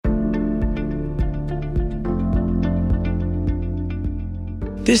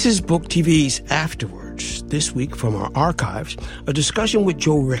This is Book TV's Afterwards. This week from our archives, a discussion with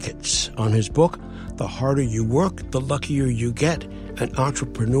Joe Ricketts on his book, The Harder You Work, The Luckier You Get, an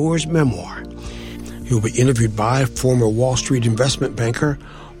entrepreneur's memoir. He'll be interviewed by former Wall Street investment banker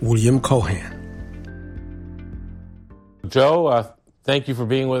William Cohan. Joe, thank you for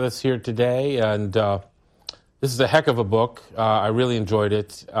being with us here today. And this is a heck of a book. I really enjoyed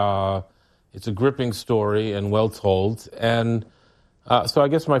it. It's a gripping story and well told. And so I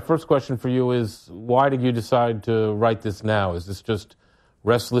guess my first question for you is, why did you decide to write this now? Is this just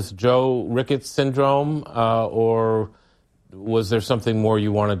restless Joe Ricketts syndrome, or was there something more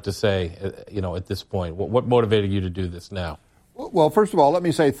you wanted to say, at this point? What motivated you to do this now? Well, first of all, let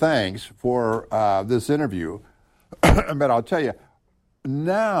me say thanks for this interview. But I'll tell you,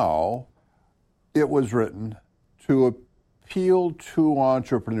 now it was written to appeal to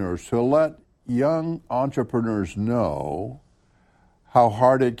entrepreneurs, to let young entrepreneurs know how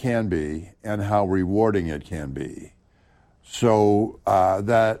hard it can be and how rewarding it can be. So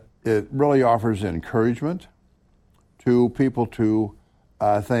that it really offers encouragement to people to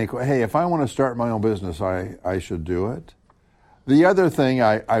think, hey, if I want to start my own business, I should do it. The other thing,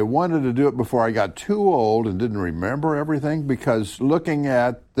 I wanted to do it before I got too old and didn't remember everything, because looking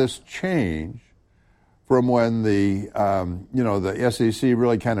at this change from when the SEC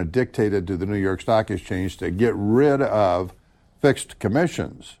really kind of dictated to the New York Stock Exchange to get rid of fixed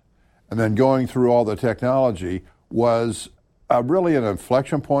commissions, and then going through all the technology was really an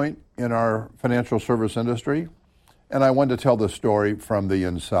inflection point in our financial service industry. And I wanted to tell the story from the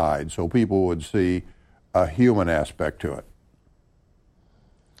inside so people would see a human aspect to it.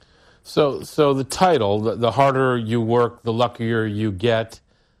 So the title, The Harder You Work, The Luckier You Get,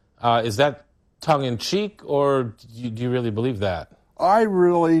 is that tongue-in-cheek, or do you really believe that? I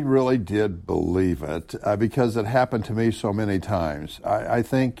really, really did believe it because it happened to me so many times. I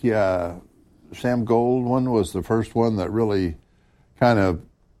think Sam Goldwyn was the first one that really kind of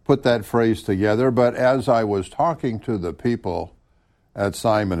put that phrase together. But as I was talking to the people at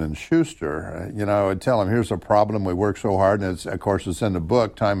Simon & Schuster, I would tell them, here's a problem, we work so hard, and it's in the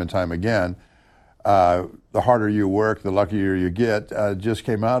book time and time again. The harder you work, the luckier you get, just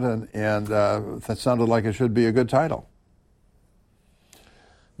came out, and that sounded like it should be a good title.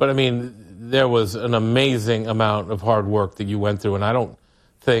 But, I mean, there was an amazing amount of hard work that you went through, and I don't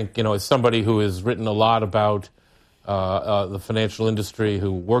think, as somebody who has written a lot about the financial industry,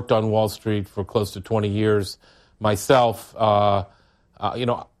 who worked on Wall Street for close to 20 years myself, the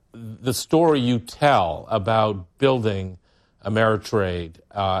story you tell about building Ameritrade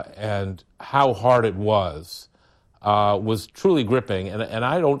and how hard it was truly gripping. And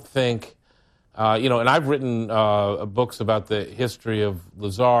I don't think... and I've written books about the history of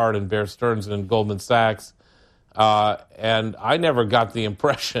Lazard and Bear Stearns and Goldman Sachs, and I never got the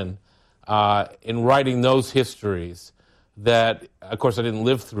impression in writing those histories that, of course I didn't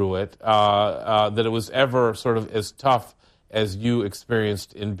live through it, that it was ever sort of as tough as you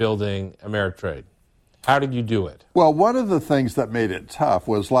experienced in building Ameritrade. How did you do it? Well, one of the things that made it tough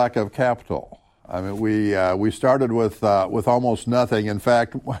was lack of capital. I mean, we started with almost nothing. In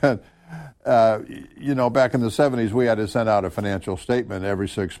fact, back in the 70s, we had to send out a financial statement every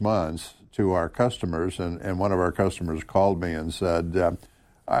 6 months to our customers, and one of our customers called me and said,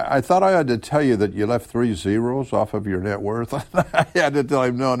 I thought I had to tell you that you left 3 zeros off of your net worth. I had to tell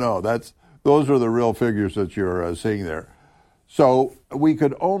him, no, those are the real figures that you're seeing there. So we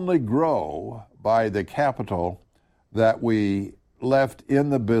could only grow by the capital that we left in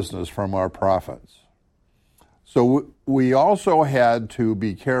the business from our profits. So we also had to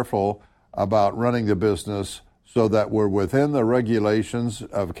be careful about running the business so that we're within the regulations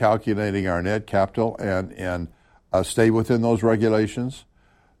of calculating our net capital and stay within those regulations.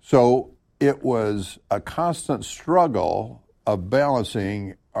 So it was a constant struggle of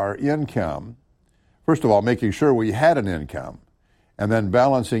balancing our income. First of all, making sure we had an income, and then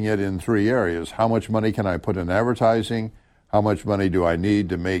balancing it in 3 areas. How much money can I put in advertising? How much money do I need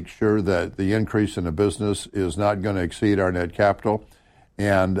to make sure that the increase in the business is not going to exceed our net capital?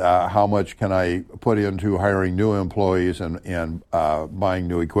 And how much can I put into hiring new employees and buying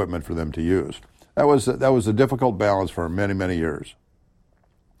new equipment for them to use? That was a difficult balance for many, many years.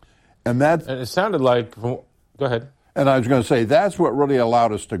 And it sounded like... Go ahead. And I was going to say, that's what really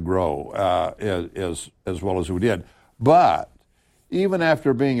allowed us to grow as well as we did. But even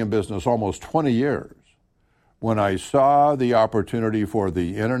after being in business almost 20 years, when I saw the opportunity for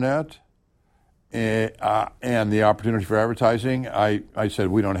the internet and the opportunity for advertising, I said,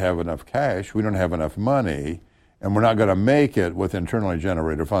 we don't have enough cash, we don't have enough money, and we're not going to make it with internally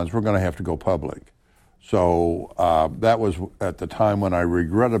generated funds. We're going to have to go public. So that was at the time when I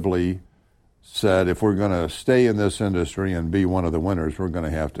regrettably said, if we're going to stay in this industry and be one of the winners, we're going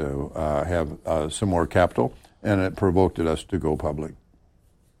to have some more capital, and it provoked us to go public.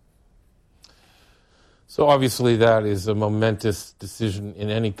 So obviously that is a momentous decision in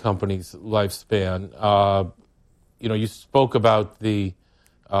any company's lifespan. You spoke about the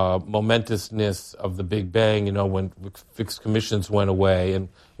momentousness of the Big Bang, when fixed commissions went away and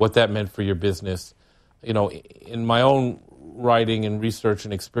what that meant for your business. In my own writing and research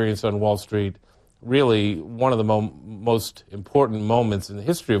and experience on Wall Street, really one of the most important moments in the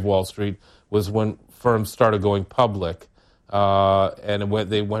history of Wall Street was when firms started going public. And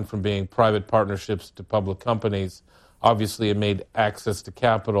they went from being private partnerships to public companies. Obviously, it made access to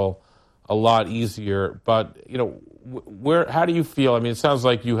capital a lot easier. But how do you feel? I mean, it sounds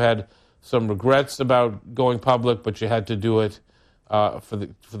like you had some regrets about going public, but you had to do it for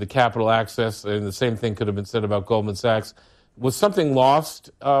the capital access. And the same thing could have been said about Goldman Sachs. Was something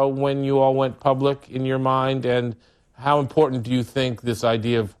lost when you all went public in your mind? And how important do you think this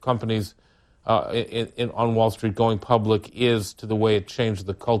idea of companies on Wall Street going public is to the way it changed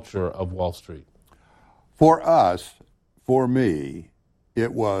the culture of Wall Street? For me,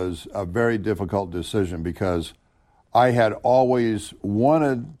 it was a very difficult decision because I had always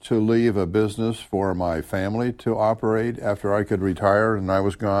wanted to leave a business for my family to operate after I could retire and I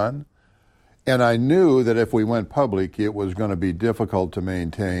was gone. And I knew that if we went public, it was going to be difficult to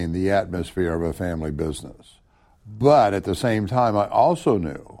maintain the atmosphere of a family business. But at the same time, I also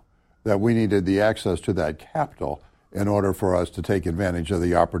knew that we needed the access to that capital in order for us to take advantage of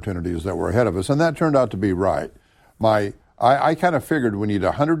the opportunities that were ahead of us. And that turned out to be right. I kind of figured we need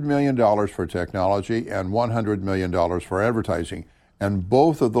 $100 million for technology and $100 million for advertising. And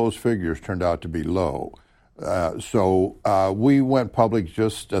both of those figures turned out to be low. So we went public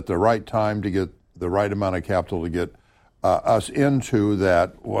just at the right time to get the right amount of capital to get us into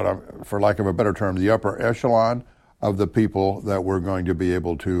that, for lack of a better term, the upper echelon of the people that were going to be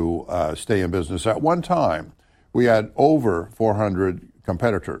able to stay in business. At one time, we had over 400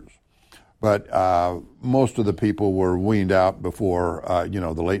 competitors, but most of the people were weaned out before,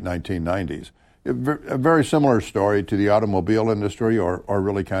 the late 1990s. A very similar story to the automobile industry or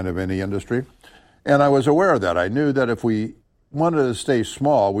really kind of any industry. And I was aware of that. I knew that if we wanted to stay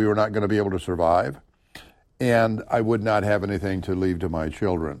small, we were not going to be able to survive, and I would not have anything to leave to my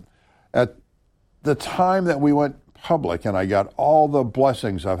children. At the time that we went public and I got all the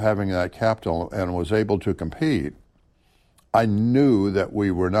blessings of having that capital and was able to compete, I knew that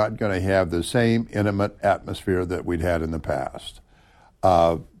we were not going to have the same intimate atmosphere that we'd had in the past.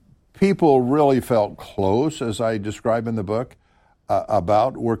 People really felt close, as I describe in the book,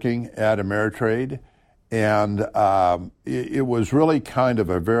 about working at Ameritrade, and it was really kind of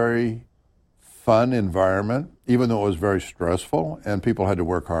a very fun environment, even though it was very stressful and people had to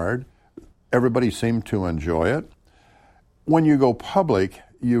work hard. Everybody seemed to enjoy it. When you go public,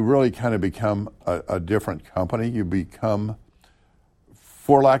 you really kind of become a different company. You become,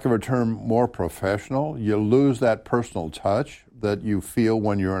 for lack of a term, more professional. You lose that personal touch that you feel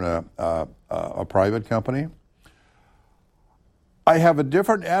when you're in a private company. I have a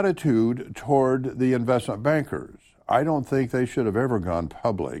different attitude toward the investment bankers. I don't think they should have ever gone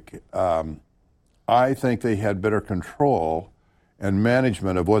public. I think they had better control and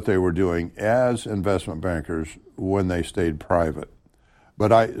management of what they were doing as investment bankers when they stayed private.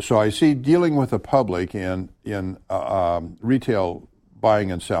 But I see dealing with the public in retail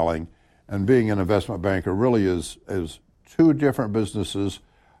buying and selling and being an investment banker really is two different businesses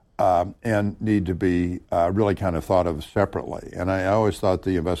and need to be really kind of thought of separately. And I always thought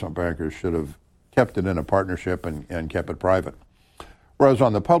the investment bankers should have kept it in a partnership and kept it private. Whereas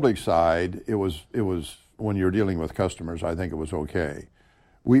on the public side, it was when you're dealing with customers, I think it was okay.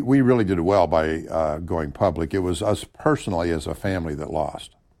 We really did well by going public. It was us personally as a family that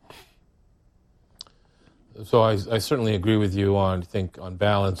lost. So I certainly agree with you on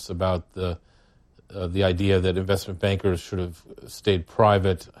balance about the idea that investment bankers should have stayed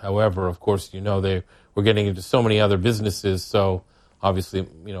private. However, of course, they were getting into so many other businesses. So obviously,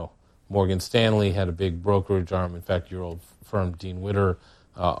 Morgan Stanley had a big brokerage arm. In fact, your old firm, Dean Witter.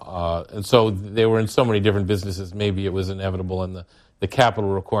 And so they were in so many different businesses. Maybe it was inevitable, and the capital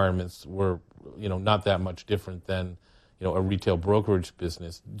requirements were, not that much different than, a retail brokerage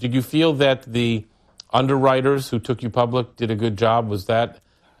business. Did you feel that the underwriters who took you public did a good job? Was that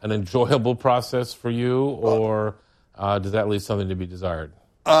an enjoyable process for you, or does that leave something to be desired?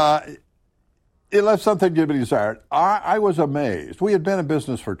 It left something to be desired. I was amazed. We had been in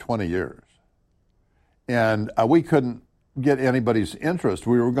business for 20 years, and we couldn't get anybody's interest.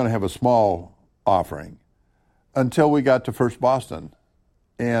 We were going to have a small offering until we got to First Boston.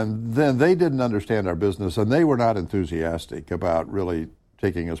 And then they didn't understand our business, and they were not enthusiastic about really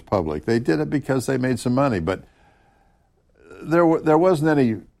taking us public. They did it because they made some money, but there wasn't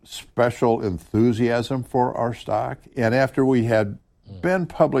any special enthusiasm for our stock. And after we had been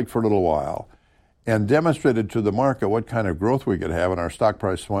public for a little while and demonstrated to the market what kind of growth we could have, and our stock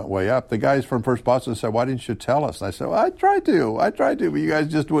price went way up, the guys from First Boston said, "Why didn't you tell us?" And I said, "Well, I tried to, but you guys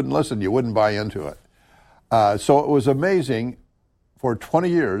just wouldn't listen. You wouldn't buy into it." So it was amazing. For 20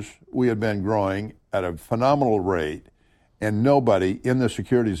 years, we had been growing at a phenomenal rate, and nobody in the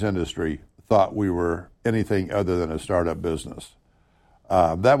securities industry thought we were anything other than a startup business.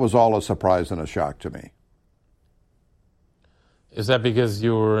 That was all a surprise and a shock to me. Is that because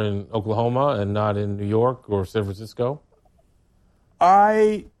you were in Oklahoma and not in New York or San Francisco?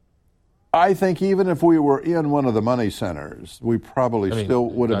 I think even if we were in one of the money centers, we probably still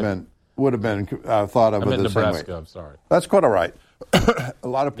would have been thought of it the same way. Nebraska, I'm sorry. That's quite all right. A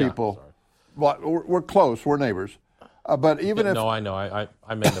lot of people, well, we're close, we're neighbors. But even if... No, I know, I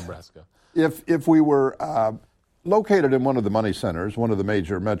meant Nebraska. If we were located in one of the money centers, one of the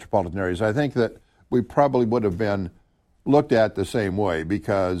major metropolitan areas, I think that we probably would have been looked at the same way,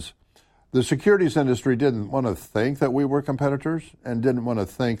 because the securities industry didn't want to think that we were competitors and didn't want to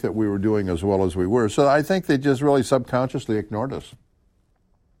think that we were doing as well as we were. So I think they just really subconsciously ignored us.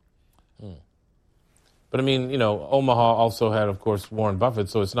 But I mean, Omaha also had, of course, Warren Buffett,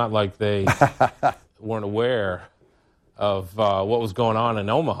 so it's not like they weren't aware of what was going on in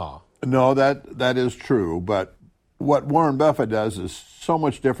Omaha. No, that is true. But what Warren Buffett does is so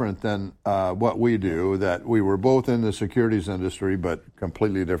much different than what we do, that we were both in the securities industry, but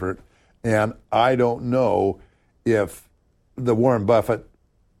completely different. And I don't know if the Warren Buffett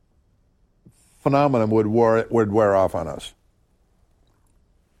phenomenon would wear off on us.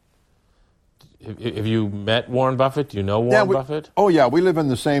 Have you met Warren Buffett? Do you know Warren Buffett? Oh, yeah. We live in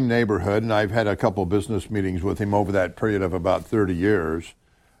the same neighborhood, and I've had a couple business meetings with him over that period of about 30 years.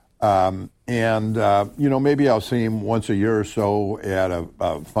 Maybe I'll see him once a year or so at a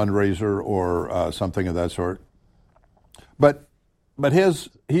fundraiser or something of that sort. But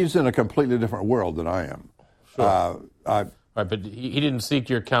he's in a completely different world than I am. Sure. Right, but he didn't seek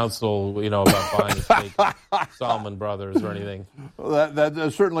your counsel, about buying a stake in Salomon Brothers or anything. Well,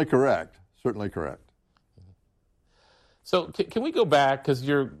 that's certainly correct. Certainly correct. So can we go back, because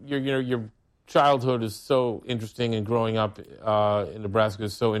your childhood is so interesting, and growing up in Nebraska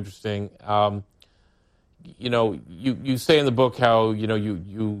is so interesting. You say in the book how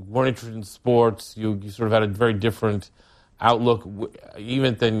you weren't interested in sports. You sort of had a very different outlook,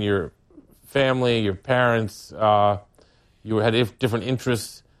 even than your family, your parents. You had different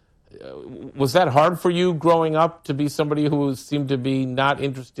interests. Was that hard for you growing up, to be somebody who seemed to be not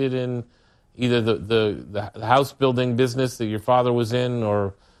interested in either the house building business that your father was in,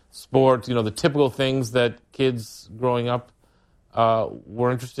 or sports, the typical things that kids growing up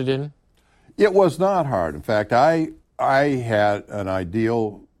were interested in? It was not hard. In fact, I had an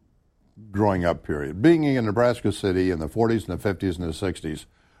ideal growing up period. Being in Nebraska City in the 40s and the 50s and the 60s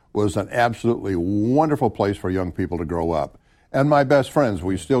was an absolutely wonderful place for young people to grow up. And my best friends,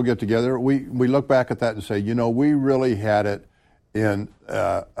 we still get together. We look back at that and say, we really had it in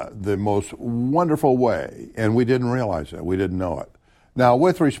the most wonderful way, and we didn't realize it. We didn't know it. Now,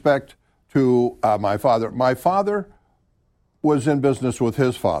 with respect to my father was in business with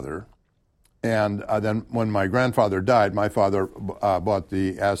his father, and then when my grandfather died, my father bought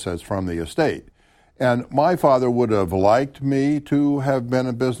the assets from the estate. And my father would have liked me to have been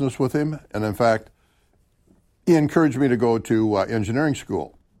in business with him, and in fact, he encouraged me to go to engineering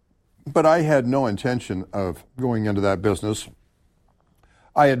school. But I had no intention of going into that business.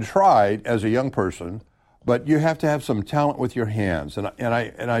 I had tried as a young person, but you have to have some talent with your hands, and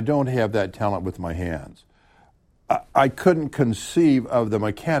I don't have that talent with my hands. I couldn't conceive of the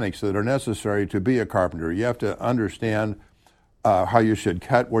mechanics that are necessary to be a carpenter. You have to understand how you should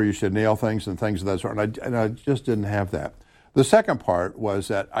cut, where you should nail things, and things of that sort, and I just didn't have that. The second part was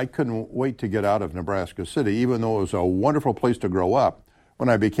that I couldn't wait to get out of Nebraska City, even though it was a wonderful place to grow up. When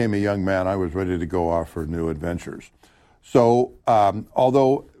I became a young man, I was ready to go off for new adventures. So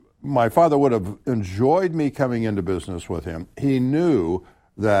although my father would have enjoyed me coming into business with him, he knew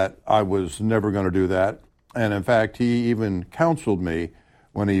that I was never going to do that. And in fact, he even counseled me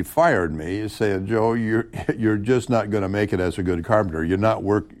when he fired me, saying, "Joe, you're just not going to make it as a good carpenter.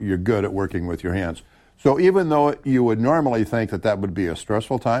 You're good at working with your hands." So even though you would normally think that would be a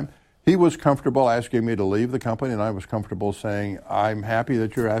stressful time, he was comfortable asking me to leave the company, and I was comfortable saying, "I'm happy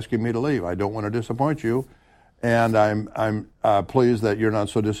that you're asking me to leave. I don't want to disappoint you, and I'm pleased that you're not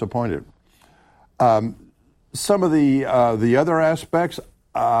so disappointed." Some of the other aspects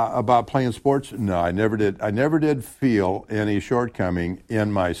about playing sports, no, I never did. I never did feel any shortcoming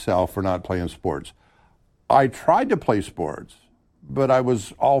in myself for not playing sports. I tried to play sports, but I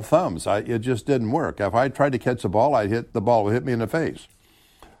was all thumbs. It just didn't work. If I tried to catch the ball, the ball would hit me in the face.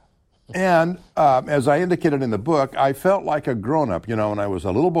 And as I indicated in the book, I felt like a grown-up. When I was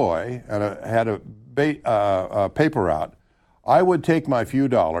a little boy and I had a paper route, I would take my few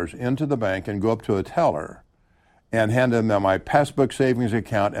dollars into the bank and go up to a teller and hand them my passbook savings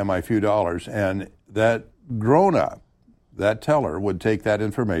account and my few dollars. And that grown-up, that teller, would take that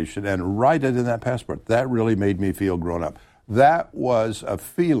information and write it in that passport. That really made me feel grown-up. That was a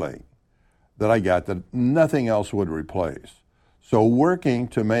feeling that I got that nothing else would replace. So working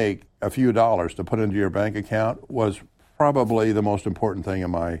to make a few dollars to put into your bank account was probably the most important thing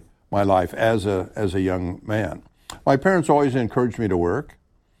in my life as a young man. My parents always encouraged me to work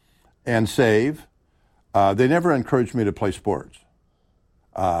and save. They never encouraged me to play sports.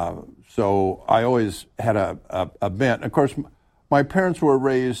 So I always had a bent. Of course, my parents were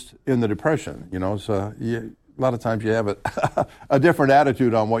raised in the Depression, so a lot of times you have a different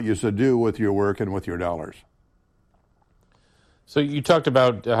attitude on what you should do with your work and with your dollars. So you talked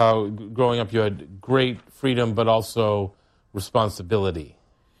about how growing up you had great freedom, but also responsibility.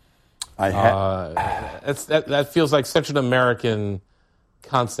 I had. That feels like such an American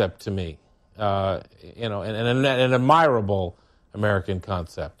concept to me, and an admirable American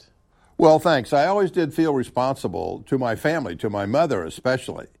concept. Well, thanks. I always did feel responsible to my family, to my mother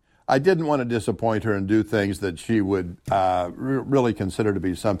especially. I didn't want to disappoint her and do things that she would really consider to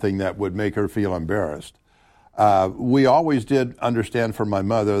be something that would make her feel embarrassed. We always did understand from my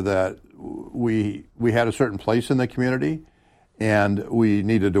mother that we had a certain place in the community, and we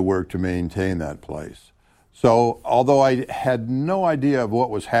needed to work to maintain that place. So although I had no idea of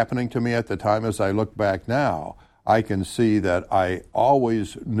what was happening to me at the time, as I look back now, I can see that I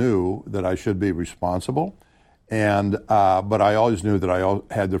always knew that I should be responsible, but I always knew that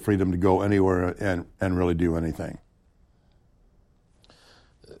I had the freedom to go anywhere and really do anything.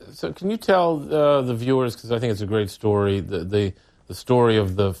 So can you tell the viewers, because I think it's a great story, the story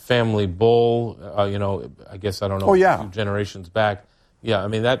of the family bull, I guess, I don't know, a few generations back. Yeah, I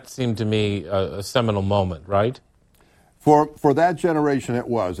mean, that seemed to me a seminal moment, right? For that generation it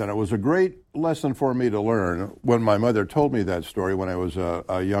was, and it was a great lesson for me to learn when my mother told me that story when I was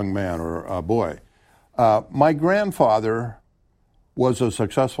a young man or a boy. My grandfather was a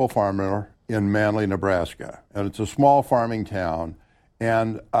successful farmer in Manly, Nebraska, and it's a small farming town.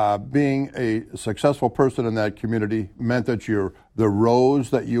 And being a successful person in that community meant that the rows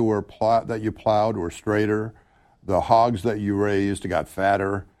that you plowed were straighter, the hogs that you raised got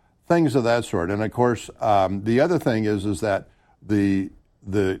fatter, things of that sort. And of course, the other thing is that the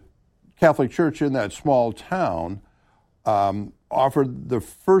Catholic Church in that small town offered the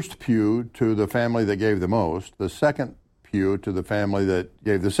first pew to the family that gave the most, the second pew to the family that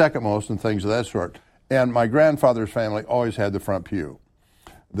gave the second most, and things of that sort. And my grandfather's family always had the front pew.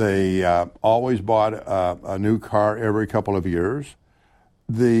 They always bought a new car every couple of years.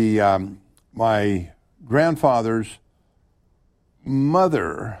 My grandfather's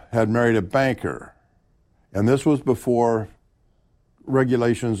mother had married a banker, and this was before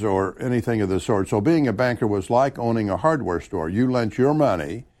regulations or anything of the sort. So being a banker was like owning a hardware store. You lent your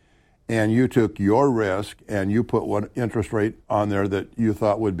money, and you took your risk, and you put what interest rate on there that you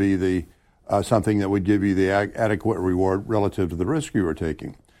thought would be the something that would give you the adequate reward relative to the risk you were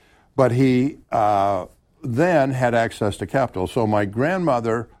taking. But he then had access to capital. So my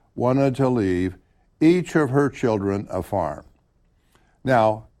grandmother wanted to leave each of her children a farm.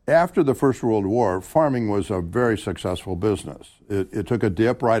 Now, after the First World War, farming was a very successful business. It took a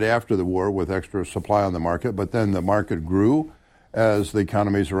dip right after the war with extra supply on the market, but then the market grew as the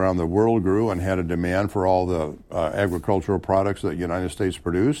economies around the world grew and had a demand for all the agricultural products that the United States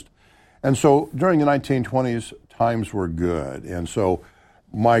produced. And so during the 1920s, times were good. And so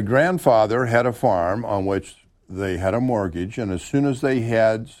my grandfather had a farm on which they had a mortgage, and as soon as they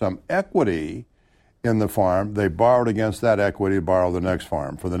had some equity in the farm, they borrowed against that equity to borrow the next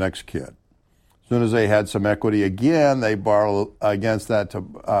farm for the next kid. As soon as they had some equity again, they borrowed against that to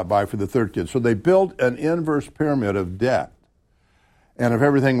buy for the third kid. So they built an inverse pyramid of debt. And if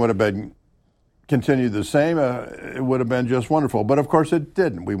everything would have been continued the same, it would have been just wonderful. But of course it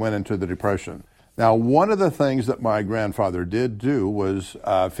didn't. We went into the Depression. Now, one of the things that my grandfather did do was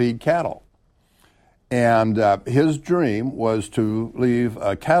feed cattle. And his dream was to leave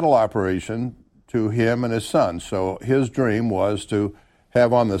a cattle operation to him and his son. So his dream was to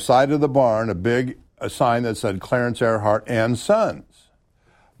have on the side of the barn a sign that said Clarence Earhart and Sons.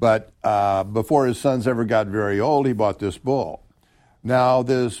 But before his sons ever got very old, he bought this bull. Now,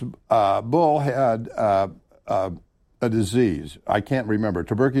 this bull had a disease. I can't remember,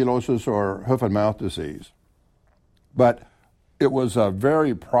 tuberculosis or hoof and mouth disease. But it was a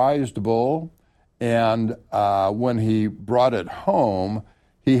very prized bull, and when he brought it home,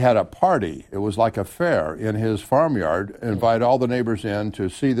 he had a party. It was like a fair in his farmyard, invite all the neighbors in to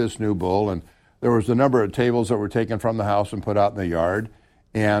see this new bull, and there was a number of tables that were taken from the house and put out in the yard,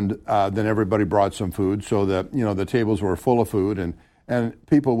 and then everybody brought some food so that, the tables were full of food, and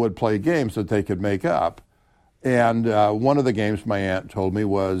people would play games that they could make up. And one of the games, my aunt told me,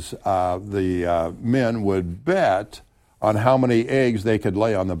 was the men would bet on how many eggs they could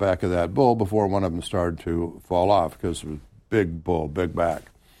lay on the back of that bull before one of them started to fall off, because it was big bull, big back.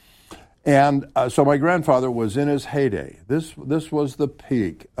 And so my grandfather was in his heyday. This was the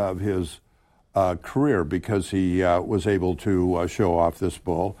peak of his career, because he was able to show off this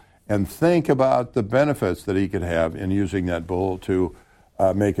bull and think about the benefits that he could have in using that bull to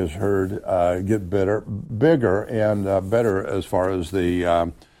make his herd get bigger and better as far as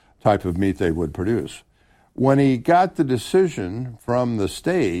the type of meat they would produce. When he got the decision from the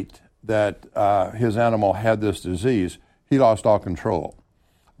state that his animal had this disease, he lost all control.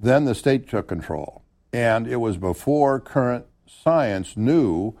 Then the state took control, and it was before current science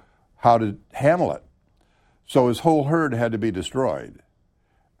knew how to handle it. So his whole herd had to be destroyed.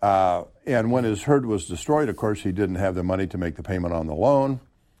 And when his herd was destroyed, of course, he didn't have the money to make the payment on the loan,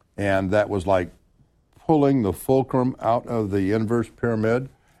 and that was like pulling the fulcrum out of the inverse pyramid,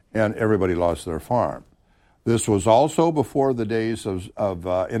 and everybody lost their farm. This was also before the days of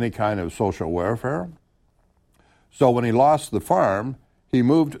any kind of social welfare. So when he lost the farm, he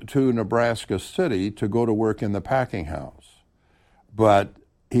moved to Nebraska City to go to work in the packing house. But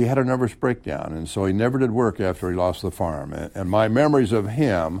he had a nervous breakdown, and so he never did work after he lost the farm. And my memories of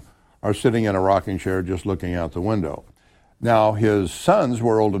him are sitting in a rocking chair just looking out the window. Now, his sons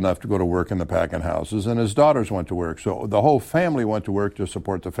were old enough to go to work in the packing houses, and his daughters went to work. So the whole family went to work to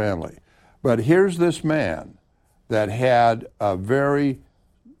support the family. But here's this man that had a very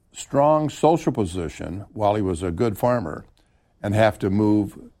strong social position while he was a good farmer, and have to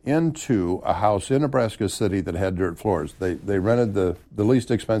move into a house in Nebraska City that had dirt floors. They rented the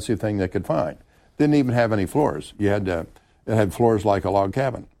least expensive thing they could find. Didn't even have any floors. It had floors like a log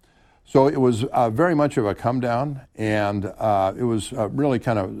cabin. So it was very much of a come down, and it was really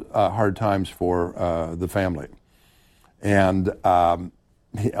kind of hard times for the family. And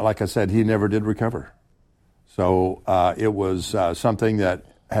like I said, he never did recover. So it was something that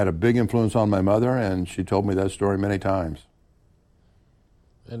had a big influence on my mother, and she told me that story many times.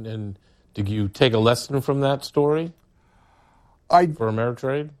 And did you take a lesson from that story for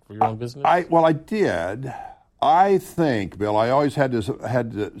Ameritrade, for your own business? Well, I did. I think, Bill, I always had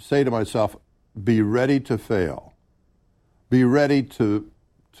to say to myself, be ready to fail. Be ready to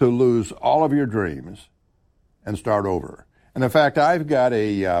lose all of your dreams and start over. And in fact, I've got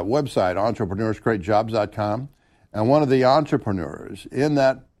a website, entrepreneurscreatejobs.com, and one of the entrepreneurs in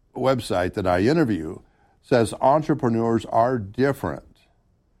that website that I interview says entrepreneurs are different.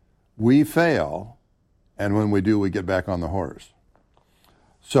 We fail, and when we do, we get back on the horse.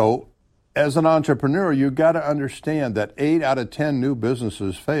 So as an entrepreneur, you've got to understand that 8 out of 10 new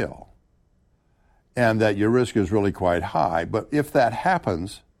businesses fail, and that your risk is really quite high. But if that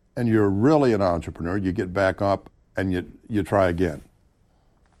happens, and you're really an entrepreneur, you get back up and you try again.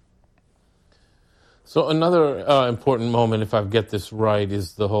 So another important moment, if I get this right,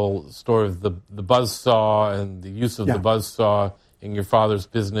 is the whole story of the buzzsaw and the use of the buzzsaw in your father's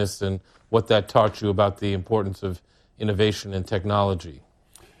business, and what that taught you about the importance of innovation and technology.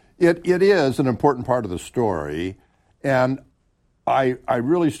 It is an important part of the story, and I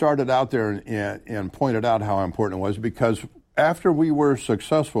really started out there and pointed out how important it was, because after we were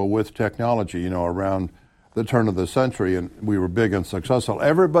successful with technology, around the turn of the century, and we were big and successful,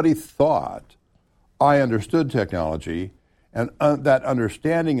 everybody thought I understood technology, and that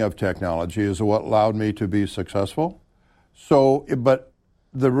understanding of technology is what allowed me to be successful. So, but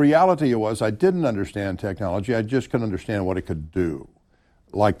the reality was I didn't understand technology. I just couldn't understand what it could do,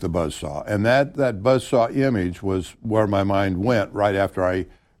 like the buzzsaw. And that buzzsaw image was where my mind went right after I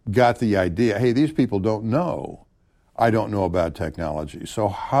got the idea, hey, these people don't know. I don't know about technology. So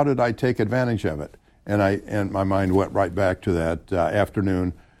how did I take advantage of it? And my mind went right back to that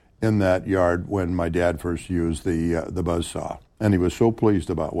afternoon in that yard when my dad first used the buzzsaw. And he was so pleased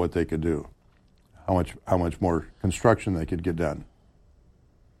about what they could do, how much more construction they could get done.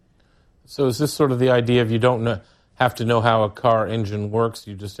 So is this sort of the idea of you don't have to know how a car engine works,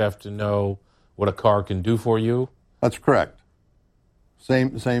 you just have to know what a car can do for you? That's correct.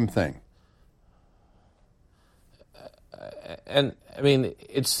 Same thing. And I mean,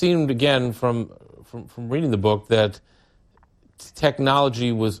 it seemed again from reading the book that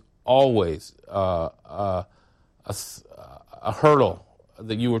technology was always a hurdle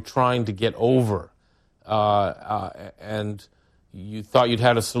that you were trying to get over, and you thought you'd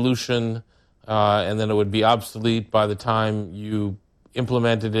had a solution, and then it would be obsolete by the time you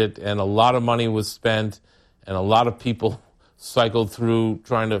implemented it, and a lot of money was spent, and a lot of people cycled through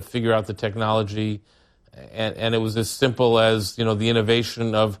trying to figure out the technology, and it was as simple as, you know, the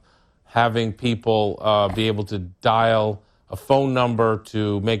innovation of having people be able to dial a phone number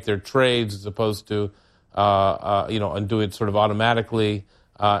to make their trades as opposed to, and do it sort of automatically.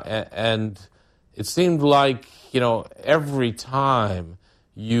 And it seemed like, you know, every time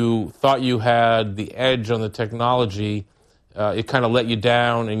you thought you had the edge on the technology, it kind of let you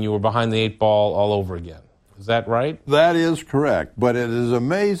down and you were behind the eight ball all over again. Is that right? That is correct. But it is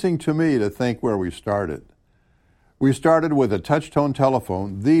amazing to me to think where we started. We started with a touch-tone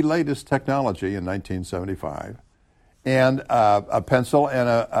telephone, the latest technology in 1975, and a pencil and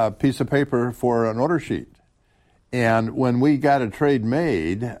a piece of paper for an order sheet. And when we got a trade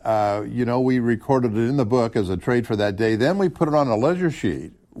made, we recorded it in the book as a trade for that day. Then we put it on a ledger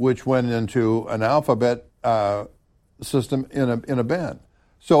sheet, which went into an alphabet system in a bin.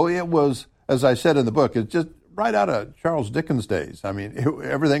 So it was, as I said in the book, it's just right out of Charles Dickens' days. I mean,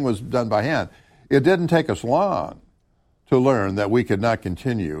 everything was done by hand. It didn't take us long to learn that we could not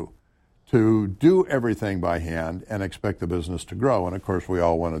continue to do everything by hand and expect the business to grow. And of course, we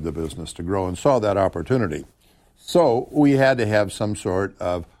all wanted the business to grow and saw that opportunity. So we had to have some sort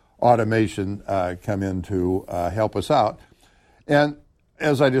of automation come in to help us out. And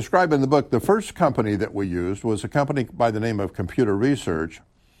as I describe in the book, the first company that we used was a company by the name of Computer Research.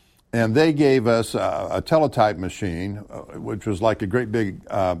 And they gave us a teletype machine, which was like a great big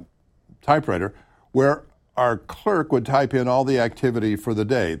typewriter, where our clerk would type in all the activity for the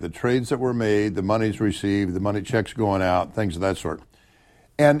day, the trades that were made, the monies received, the money checks going out, things of that sort.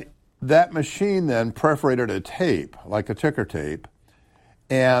 And that machine then perforated a tape, like a ticker tape,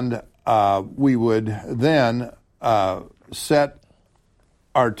 and we would then set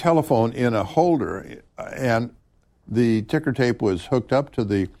our telephone in a holder, and the ticker tape was hooked up to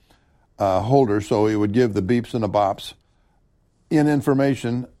the holder, so it would give the beeps and the bops in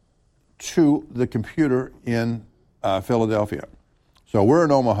information to the computer in Philadelphia. So we're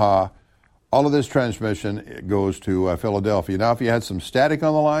in Omaha. All of this transmission goes to Philadelphia. Now, if you had some static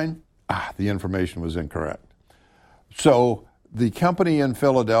on the line, the information was incorrect. So the company in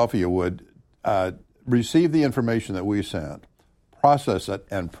Philadelphia would receive the information that we sent, process it,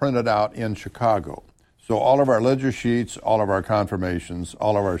 and print it out in Chicago. So all of our ledger sheets, all of our confirmations,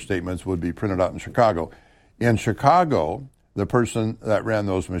 all of our statements would be printed out in Chicago. In Chicago, the person that ran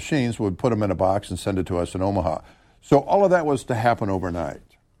those machines would put them in a box and send it to us in Omaha. So all of that was to happen overnight.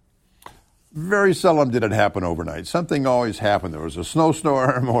 Very seldom did it happen overnight. Something always happened. There was a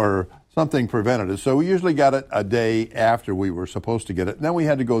snowstorm or something prevented it. So we usually got it a day after we were supposed to get it. And then we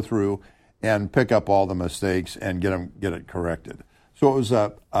had to go through and pick up all the mistakes and get it corrected. So it was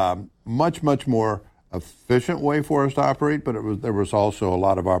a much, much more efficient way for us to operate, but there was also a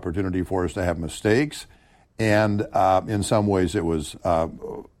lot of opportunity for us to have mistakes. And in some ways it was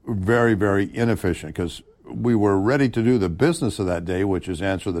very, very inefficient because we were ready to do the business of that day, which is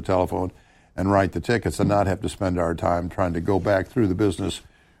answer the telephone and write the tickets and not have to spend our time trying to go back through the business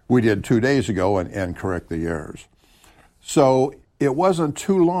we did 2 days ago and correct the errors. So it wasn't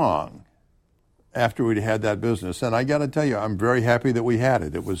too long after we'd had that business. And I got to tell you, I'm very happy that we had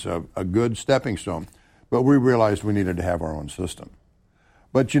it. It was a good stepping stone. But we realized we needed to have our own system.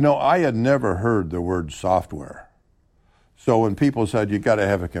 But, I had never heard the word software. So when people said you got to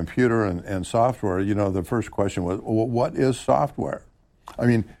have a computer and software, the first question was, well, what is software? I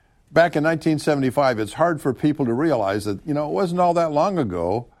mean, back in 1975, it's hard for people to realize that, it wasn't all that long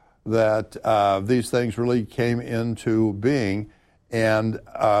ago that these things really came into being, and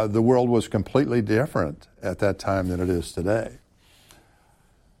the world was completely different at that time than it is today.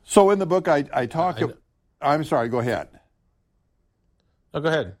 So in the book, I talk... I'm sorry, go ahead. No, go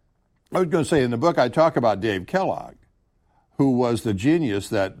ahead. I was going to say, in the book, I talk about Dave Kellogg, who was the genius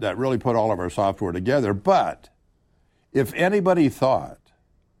that really put all of our software together. But if anybody thought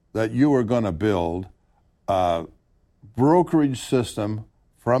that you were going to build a brokerage system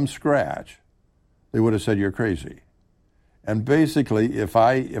from scratch, they would have said you're crazy. And basically, if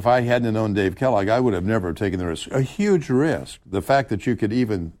I hadn't known Dave Kellogg, I would have never taken the risk. A huge risk. The fact that you could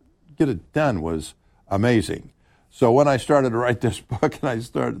even get it done was amazing. So when I started to write this book and I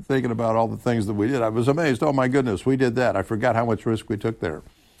started thinking about all the things that we did, I was amazed. Oh, my goodness, we did that. I forgot how much risk we took there.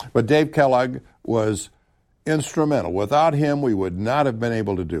 But Dave Kellogg was instrumental. Without him, we would not have been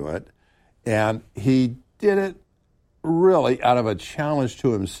able to do it. And he did it really out of a challenge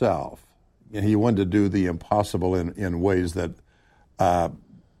to himself. And he wanted to do the impossible in ways that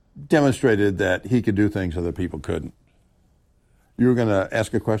demonstrated that he could do things other people couldn't. You were going to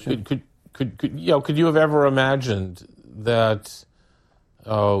ask a question? Could you have ever imagined that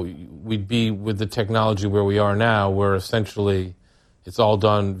we'd be with the technology where we are now, where essentially it's all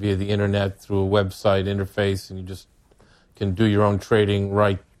done via the internet through a website interface, and you just can do your own trading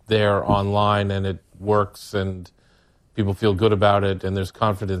right there online, and it works, and people feel good about it, and there's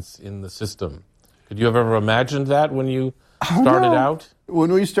confidence in the system? Could you have ever imagined that when you started out?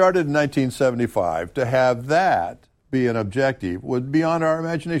 When we started in 1975, to have that be an objective was beyond our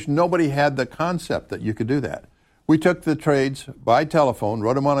imagination. Nobody had the concept that you could do that. We took the trades by telephone,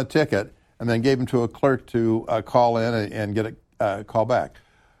 wrote them on a ticket, and then gave them to a clerk to call in and get a call back.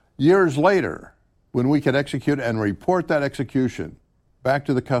 Years later, when we could execute and report that execution back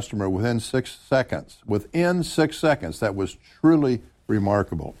to the customer within 6 seconds, that was truly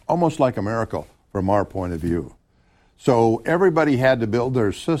remarkable, almost like a miracle from our point of view. So everybody had to build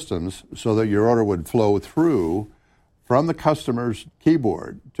their systems so that your order would flow through from the customer's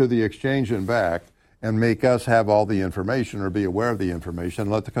keyboard to the exchange and back, and make us have all the information or be aware of the information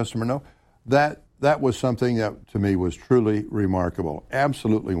and let the customer know. That was something that to me was truly remarkable,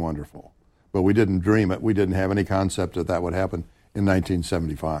 absolutely wonderful. But we didn't dream it. We didn't have any concept that would happen in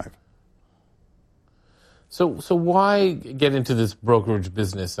 1975. So why get into this brokerage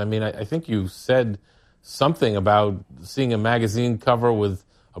business? I mean, I think you said something about seeing a magazine cover with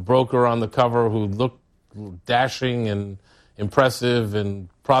a broker on the cover who looked dashing and impressive and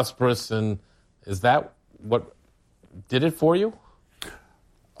prosperous, and is that what did it for you?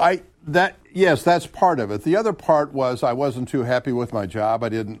 Yes, that's part of it. The other part was I wasn't too happy with my job.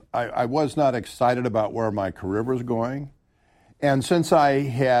 I was not excited about where my career was going. And since I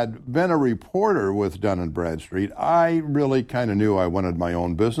had been a reporter with Dun & Bradstreet, I really kind of knew I wanted my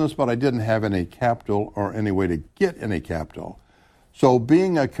own business, but I didn't have any capital or any way to get any capital. So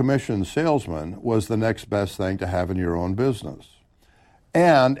being a commissioned salesman was the next best thing to having your own business.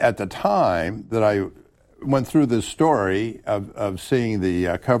 And at the time that I went through this story of seeing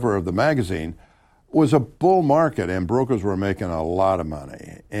the cover of the magazine, was a bull market, and brokers were making a lot of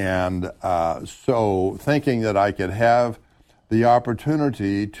money. And so thinking that I could have the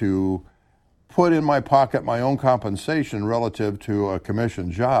opportunity to put in my pocket my own compensation relative to a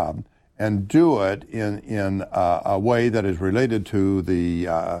commission job and do it in a way that is related to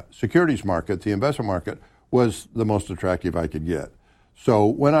the securities market, the investment market, was the most attractive I could get. So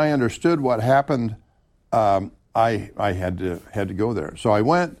when I understood what happened, I had to go there. So I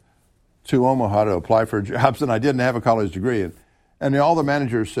went to Omaha to apply for jobs, and I didn't have a college degree. And all the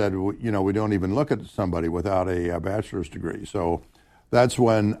managers said, we don't even look at somebody without a bachelor's degree. So that's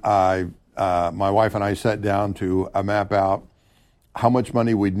when my wife and I sat down to map out how much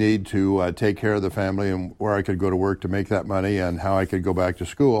money we'd need to take care of the family and where I could go to work to make that money and how I could go back to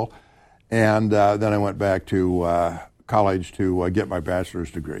school. And then I went back to college to get my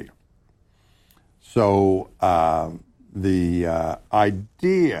bachelor's degree. So the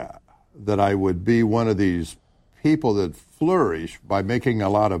idea that I would be one of these people that flourish by making a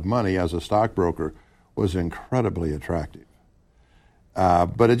lot of money as a stockbroker was incredibly attractive.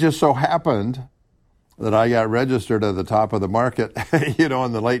 But it just so happened that I got registered at the top of the market, in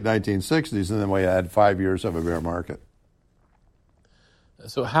the late 1960s, and then we had 5 years of a bear market.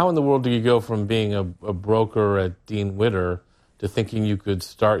 So how in the world do you go from being a broker at Dean Witter to thinking you could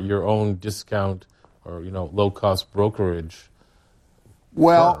start your own discount or low-cost brokerage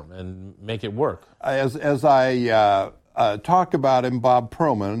firm and make it work? As I talk about him, Bob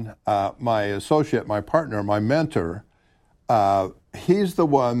Perlman, my associate, my partner, my mentor, he's the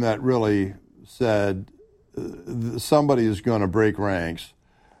one that really said somebody is going to break ranks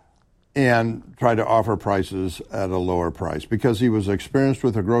and try to offer prices at a lower price because he was experienced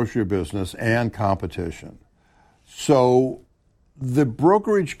with the grocery business and competition. So the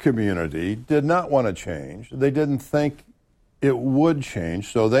brokerage community did not want to change. They didn't think it would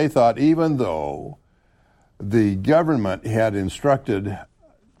change. So they thought even though the government had instructed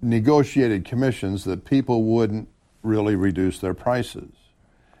negotiated commissions that people wouldn't really reduce their prices.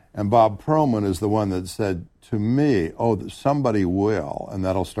 And Bob Perlman is the one that said to me, somebody will, and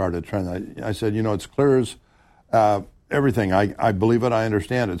that'll start a trend. I said, it's clear as everything. I believe it, I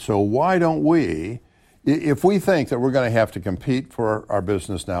understand it. So why don't we, if we think that we're going to have to compete for our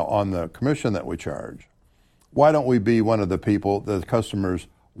business now on the commission that we charge, why don't we be one of the people that customers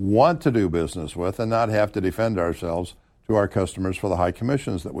want to do business with and not have to defend ourselves to our customers for the high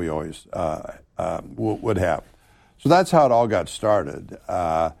commissions that we always would have. So that's how it all got started.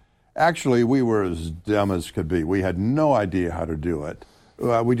 Actually, we were as dumb as could be. We had no idea how to do it.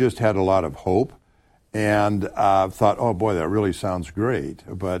 We just had a lot of hope and thought, oh boy, that really sounds great.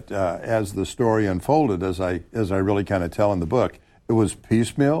 But as the story unfolded, as I really kind of tell in the book, it was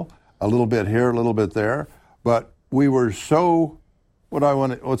piecemeal, a little bit here, a little bit there. But we were so,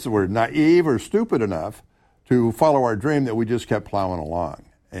 naive or stupid enough to follow our dream that we just kept plowing along.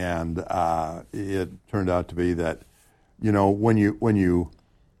 And it turned out to be that, when you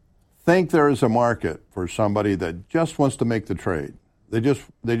think there is a market for somebody that just wants to make the trade, they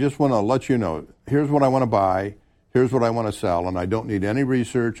just want to let you know, here's what I want to buy, here's what I want to sell, and I don't need any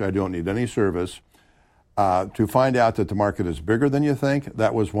research, I don't need any service. To find out that the market is bigger than you think,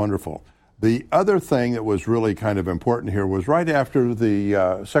 that was wonderful. The other thing that was really kind of important here was right after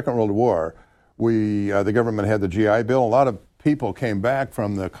the Second World War, the government had the GI Bill. A lot of people came back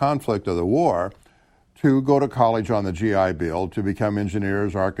from the conflict of the war to go to college on the GI Bill to become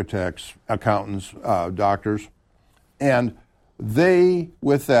engineers, architects, accountants, doctors. And they,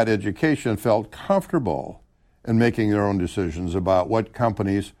 with that education, felt comfortable in making their own decisions about what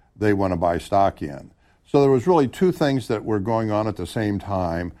companies they want to buy stock in. So there was really two things that were going on at the same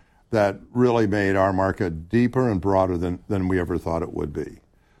time that really made our market deeper and broader than we ever thought it would be.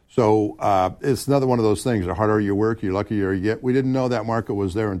 So it's another one of those things. The harder you work, the luckier you get. We didn't know that market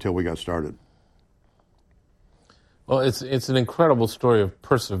was there until we got started. Well, it's an incredible story of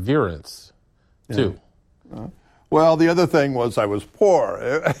perseverance, too. Yeah. Well, the other thing was I was poor.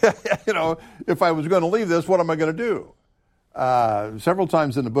 If I was going to leave this, what am I going to do? Several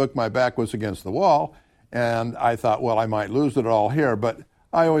times in the book, my back was against the wall, and I thought, well, I might lose it all here. But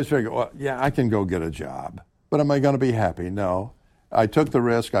I always figured, well, yeah, I can go get a job. But am I going to be happy? No. I took the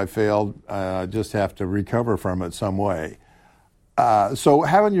risk. I failed. I just have to recover from it some way. So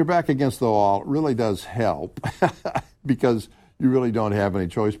having your back against the wall really does help because you really don't have any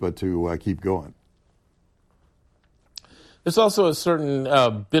choice but to keep going. There's also a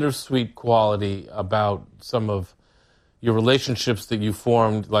certain bittersweet quality about some of your relationships that you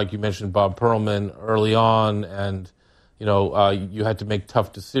formed, like you mentioned Bob Perlman early on, and you had to make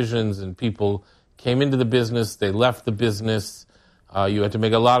tough decisions, and people came into the business, they left the business. You had to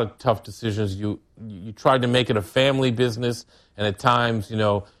make a lot of tough decisions. You tried to make it a family business, and at times,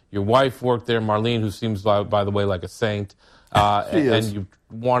 your wife worked there, Marlene, who seems, by the way, like a saint. And you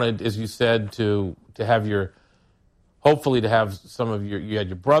wanted, as you said, to have hopefully to have you had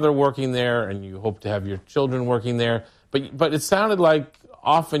your brother working there, and you hoped to have your children working there. But it sounded like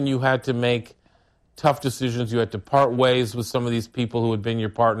often you had to make tough decisions. You had to part ways with some of these people who had been your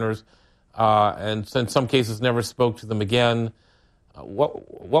partners, and in some cases never spoke to them again.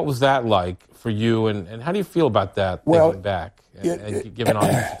 What was that like for you, and how do you feel about that, thinking back and given all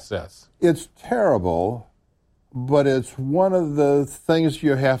your success? It's terrible, but it's one of the things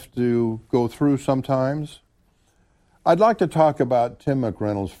you have to go through sometimes. I'd like to talk about Tim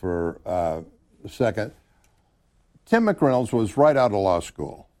McReynolds for a second. Tim McReynolds was right out of law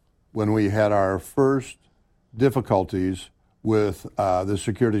school when we had our first difficulties with the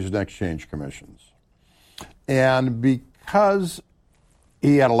Securities and Exchange Commissions. And because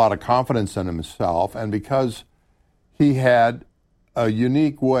he had a lot of confidence in himself, and because he had a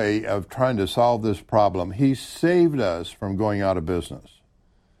unique way of trying to solve this problem, he saved us from going out of business.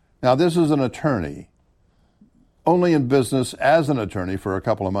 Now, this is an attorney, only in business as an attorney for a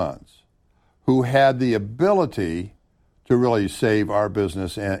couple of months, who had the ability to really save our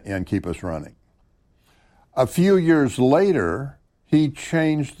business and keep us running. A few years later, he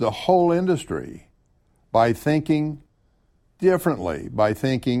changed the whole industry by thinking differently, by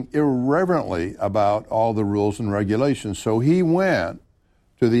thinking irreverently about all the rules and regulations. So he went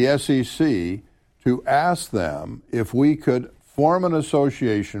to the SEC to ask them if we could form an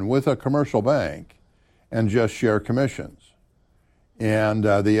association with a commercial bank and just share commissions. And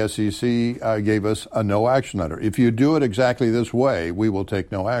the SEC gave us a no action letter. If you do it exactly this way, we will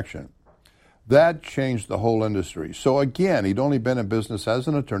take no action. That changed the whole industry. So again, he'd only been in business as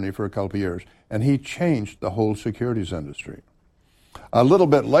an attorney for a couple of years, and he changed the whole securities industry. A little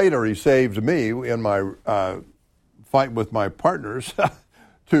bit later, he saved me in my fight with my partners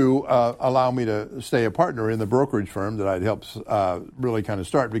to allow me to stay a partner in the brokerage firm that I'd helped really kind of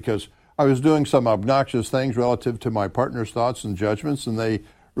start, because I was doing some obnoxious things relative to my partner's thoughts and judgments, and they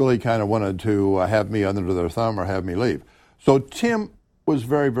really kind of wanted to have me under their thumb or have me leave. So Tim was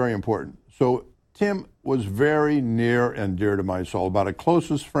very, very important. So Tim was very near and dear to my soul, about a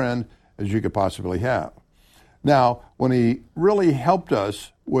closest friend as you could possibly have. Now, when he really helped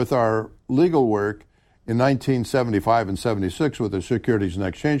us with our legal work in 1975 and 76 with the Securities and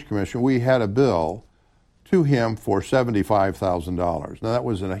Exchange Commission, we had a bill to him for $75,000. Now, that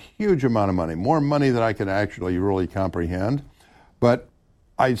was a huge amount of money, more money than I could actually really comprehend. But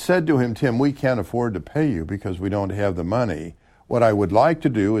I said to him, Tim, we can't afford to pay you because we don't have the money. What I would like to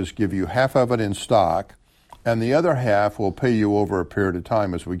do is give you half of it in stock, and the other half we'll pay you over a period of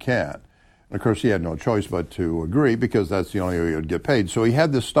time as we can. And of course, he had no choice but to agree because that's the only way he would get paid. So he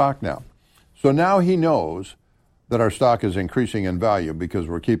had this stock now. So now he knows that our stock is increasing in value because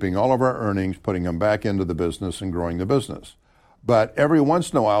we're keeping all of our earnings, putting them back into the business and growing the business. But every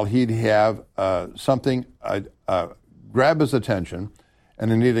once in a while, he'd have something grab his attention,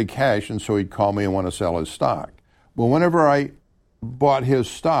 and he needed cash, and so he'd call me and want to sell his stock. Well, whenever I bought his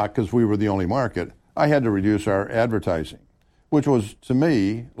stock, because we were the only market, I had to reduce our advertising, which was, to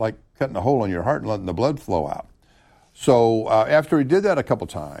me, like cutting a hole in your heart and letting the blood flow out. So after he did that a couple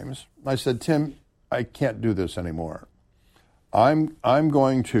times, I said, Tim, I can't do this anymore. I'm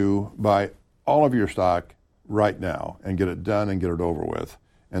going to buy all of your stock right now and get it done and get it over with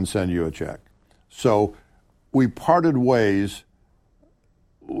and send you a check. So we parted ways.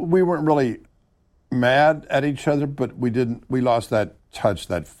 We weren't really mad at each other, but we lost that touch,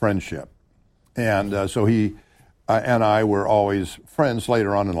 that friendship. And so he and I were always friends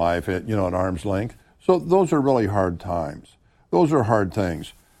later on in life, at arm's length. So those are really hard times. Those are hard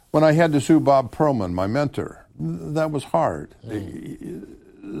things. When I had to sue Bob Perlman, my mentor, that was hard.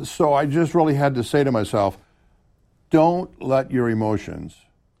 So I just really had to say to myself, don't let your emotions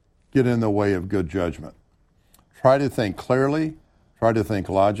get in the way of good judgment. Try to think clearly, try to think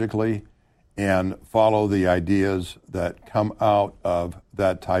logically, and follow the ideas that come out of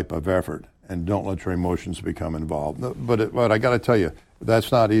that type of effort. And don't let your emotions become involved. But I got to tell you,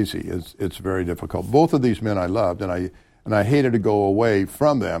 that's not easy. It's very difficult. Both of these men I loved, and I hated to go away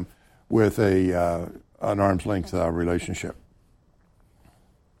from them with an arm's length relationship.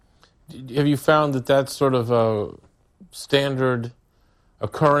 Have you found that that's sort of a standard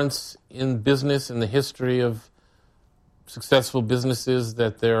occurrence in business, in the history of successful businesses,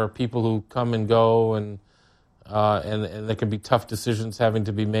 that there are people who come and go, and there can be tough decisions having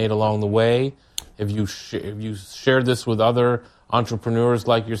to be made along the way? Have you shared this with other entrepreneurs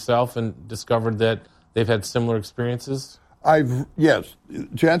like yourself and discovered that they've had similar experiences? Yes.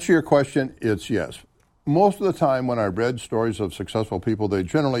 To answer your question, it's yes. Most of the time when I read stories of successful people, they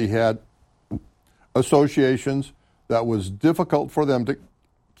generally had associations that was difficult for them to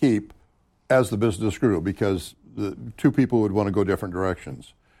keep as the business grew because the two people would want to go different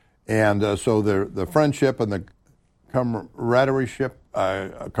directions. And so the friendship and the camaraderie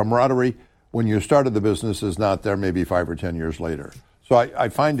when you started the business is not there maybe 5 or 10 years later. So I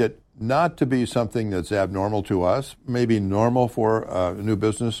find it not to be something that's abnormal to us, maybe normal for a new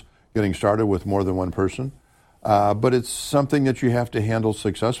business getting started with more than one person, but it's something that you have to handle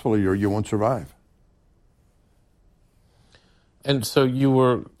successfully or you won't survive. And so you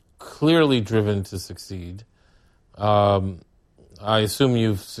were clearly driven to succeed. I assume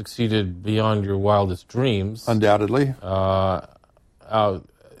you've succeeded beyond your wildest dreams. Undoubtedly.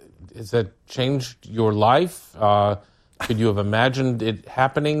 Has that changed your life? Could you have imagined it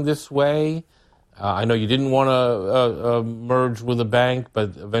happening this way? I know you didn't want to merge with a bank,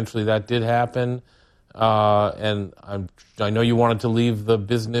 but eventually that did happen. And I know you wanted to leave the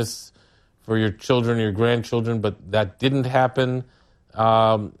business for your children, your grandchildren, but that didn't happen.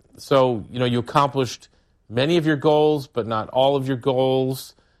 So, you accomplished many of your goals, but not all of your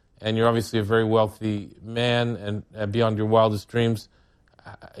goals. And you're obviously a very wealthy man and beyond your wildest dreams.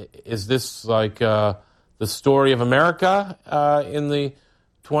 Is this like the story of America in the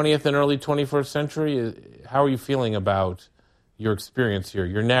 20th and early 21st century? How are you feeling about your experience here,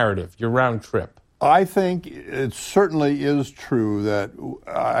 your narrative, your round trip? I think it certainly is true that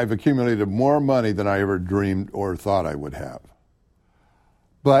I've accumulated more money than I ever dreamed or thought I would have.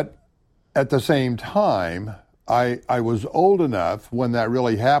 But at the same time, I was old enough when that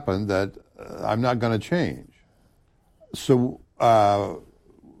really happened that I'm not going to change. So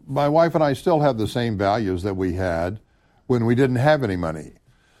my wife and I still have the same values that we had when we didn't have any money.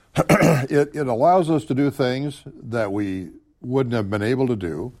 It allows us to do things that we wouldn't have been able to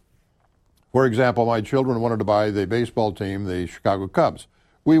do. For example, my children wanted to buy the baseball team, the Chicago Cubs.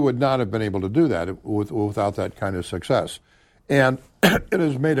 We would not have been able to do that without that kind of success. And it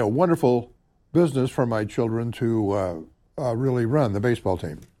has made a wonderful business for my children to really run the baseball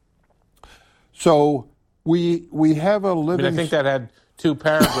team. So we have a living... I think that had 2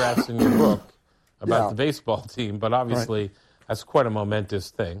 paragraphs in your book about the baseball team, but obviously that's quite a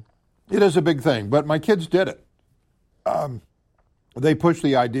momentous thing. It is a big thing, but my kids did it. they pushed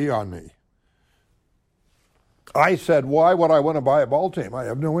the idea on me. I said, why would I want to buy a ball team? I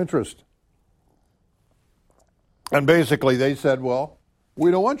have no interest. And basically they said, well,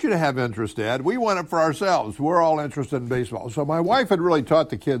 we don't want you to have interest, Dad. We want it for ourselves. We're all interested in baseball. So my wife had really taught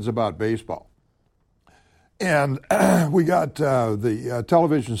the kids about baseball. And we got the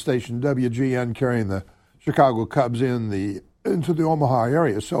television station WGN carrying the Chicago Cubs into the Omaha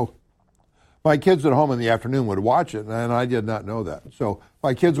area. So my kids at home in the afternoon would watch it, and I did not know that. So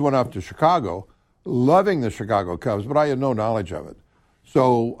my kids went up to Chicago, loving the Chicago Cubs, but I had no knowledge of it.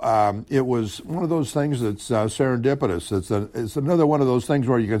 So it was one of those things that's serendipitous. It's another one of those things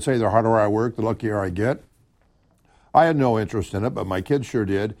where you can say, the harder I work, the luckier I get. I had no interest in it, but my kids sure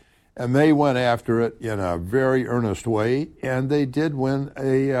did. And they went after it in a very earnest way, and they did win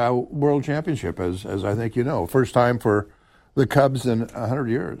a world championship, as I think you know. First time for the Cubs in 100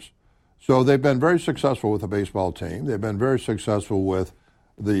 years. So they've been very successful with the baseball team. They've been very successful with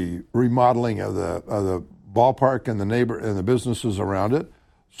the remodeling of the ballpark and the businesses around it.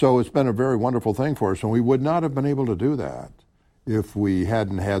 So it's been a very wonderful thing for us, and we would not have been able to do that if we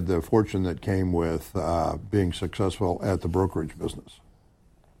hadn't had the fortune that came with being successful at the brokerage business.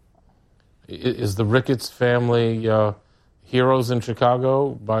 Is the Ricketts family heroes in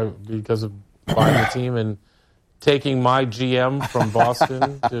Chicago because of buying the team and taking my GM from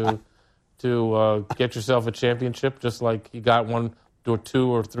Boston to get yourself a championship, just like you got one or two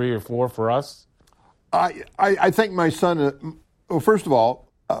or three or four for us? I think my son, well, first of all,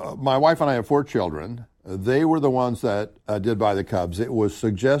 my wife and I have 4 children. They were the ones that did buy the Cubs. It was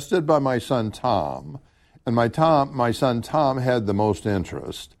suggested by my son Tom, and my son Tom had the most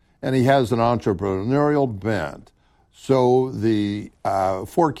interest, and he has an entrepreneurial bent. So the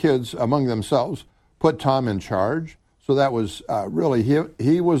 4 kids among themselves put Tom in charge. So that was really,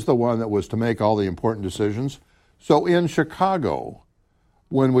 he was the one that was to make all the important decisions. So in Chicago,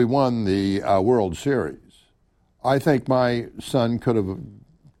 when we won the World Series, I think my son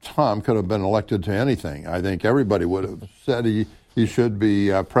Tom could have been elected to anything. I think everybody would have said he should be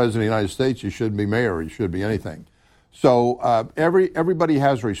president of the United States, he should be mayor, he should be anything. So everybody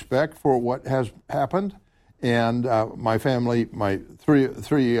has respect for what has happened, and my family, my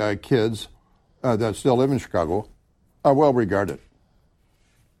three kids that still live in Chicago, are well regarded.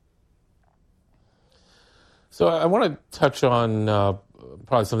 So I want to touch on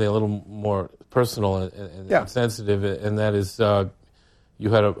probably something a little more personal and sensitive, and that is you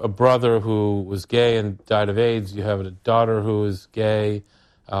had a brother who was gay and died of AIDS. You have a daughter who is gay.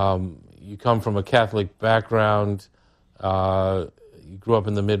 You come from a Catholic background. You grew up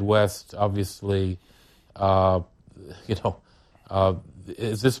in the Midwest, obviously. Has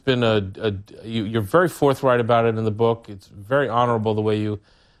this been you're very forthright about it in the book. It's very honorable the way you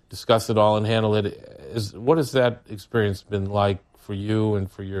discuss it all and handle it. What has that experience been like for you and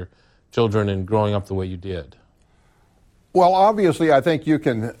for your children in growing up the way you did? Well, obviously, I think you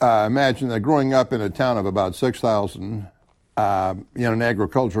can imagine that growing up in a town of about 6,000 in an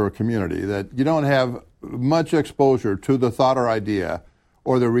agricultural community, that you don't have much exposure to the thought or idea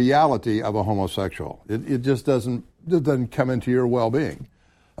or the reality of a homosexual. It just doesn't come into your well-being.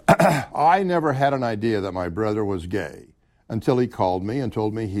 I never had an idea that my brother was gay until he called me and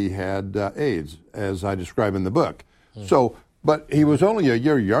told me he had AIDS, as I describe in the book. But he was only a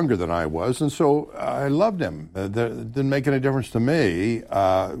year younger than I was, and so I loved him. It didn't make any difference to me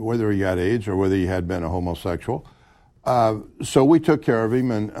whether he had AIDS or whether he had been a homosexual. So we took care of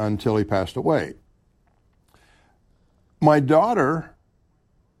him until he passed away. My daughter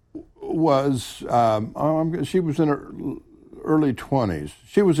was, she was in her early 20s.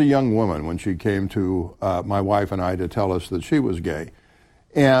 She was a young woman when she came to my wife and I to tell us that she was gay.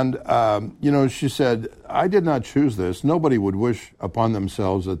 And, she said, I did not choose this. Nobody would wish upon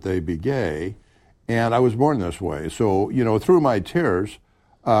themselves that they be gay, and I was born this way. So, through my tears,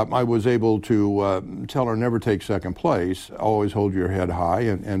 I was able to tell her never take second place, always hold your head high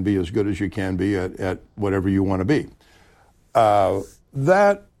and be as good as you can be at whatever you want to be.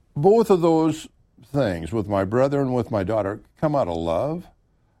 Both of those things, with my brother and with my daughter, come out of love.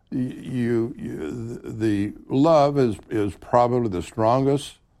 The love is probably the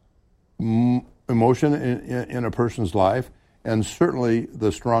strongest emotion in a person's life, and certainly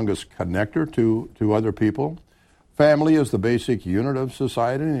the strongest connector to other people. Family is the basic unit of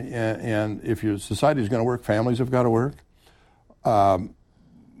society, and if your society is going to work, families have got to work.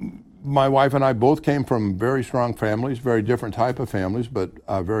 My wife and I both came from very strong families, very different type of families, but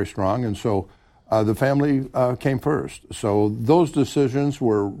very strong, and so the family came first. So those decisions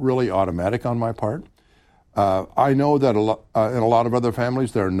were really automatic on my part. I know that in a lot of other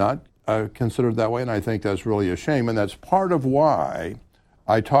families, they're not considered that way, and I think that's really a shame, and that's part of why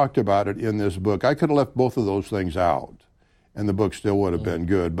I talked about it in this book. I could have left both of those things out, and the book still would have been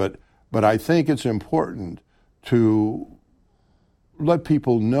good, but I think it's important to let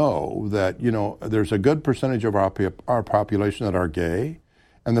people know that, there's a good percentage of our population that are gay,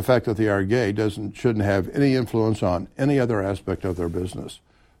 and the fact that they are gay shouldn't have any influence on any other aspect of their business.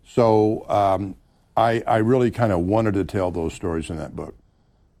 So I really kind of wanted to tell those stories in that book.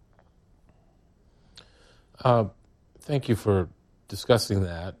 Thank you for discussing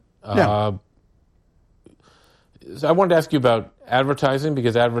that. Yeah. So I wanted to ask you about advertising,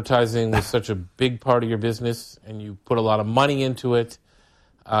 because advertising was such a big part of your business, and you put a lot of money into it.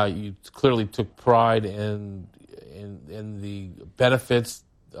 You clearly took pride in the benefits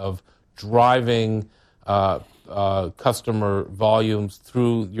of driving customer volumes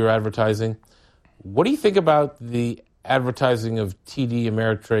through your advertising. What do you think about the advertising of TD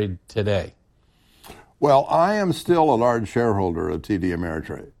Ameritrade today? Well, I am still a large shareholder of TD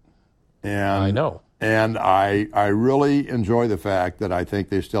Ameritrade. And I know. And I really enjoy the fact that I think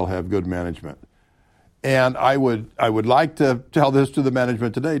they still have good management. And I would like to tell this to the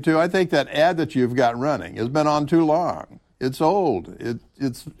management today, too. I think that ad that you've got running has been on too long. It's old.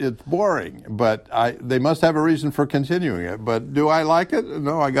 It's boring. But they must have a reason for continuing it. But do I like it?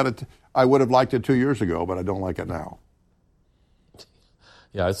 No, I would have liked it 2 years ago, but I don't like it now.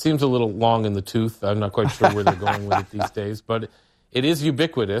 Yeah, it seems a little long in the tooth. I'm not quite sure where they're going with it these days. But it is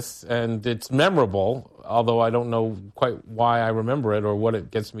ubiquitous, and it's memorable, although I don't know quite why I remember it or what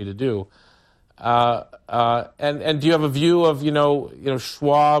it gets me to do. And do you have a view of,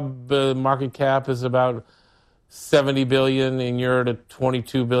 Schwab market cap is about $70 billion, and you're at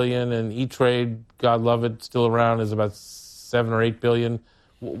 $22 billion, and E-Trade, God love it, still around, is about $7 or $8 billion.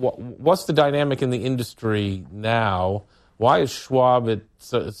 What's the dynamic in the industry now? Why is Schwab at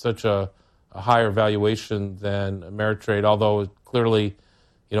such a higher valuation than Ameritrade, although clearly,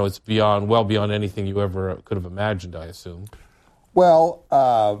 it's well beyond anything you ever could have imagined, I assume?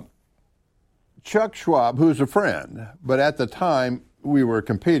 Well, Chuck Schwab, who's a friend, but at the time we were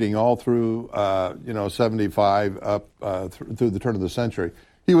competing all through, 75 up through the turn of the century.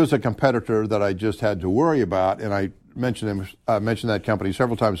 He was a competitor that I just had to worry about, and I mentioned that company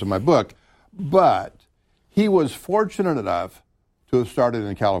several times in my book. But he was fortunate enough to have started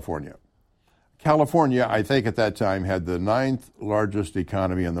in California. California, I think at that time, had the 9th largest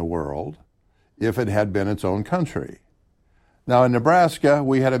economy in the world if it had been its own country. Now, in Nebraska,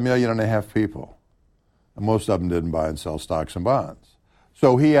 we had 1.5 million people. And most of them didn't buy and sell stocks and bonds.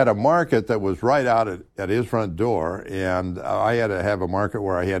 So he had a market that was right out at his front door, and I had to have a market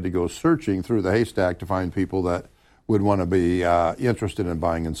where I had to go searching through the haystack to find people that would want to be interested in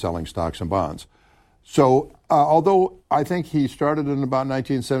buying and selling stocks and bonds. So although I think he started in about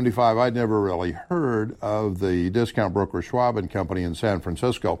 1975, I'd never really heard of the discount broker Schwab & Company in San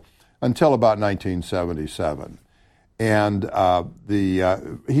Francisco until about 1977. And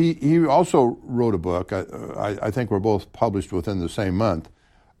he also wrote a book. I think we're both published within the same month.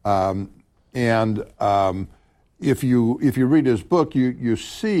 If you read his book, you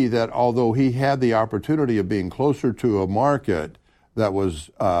see that although he had the opportunity of being closer to a market that was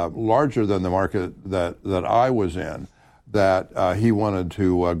larger than the market that I was in, that he wanted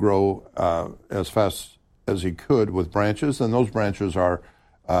to grow as fast as he could with branches, and those branches are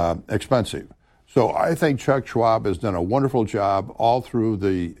expensive. So I think Chuck Schwab has done a wonderful job all through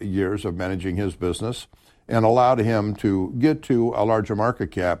the years of managing his business and allowed him to get to a larger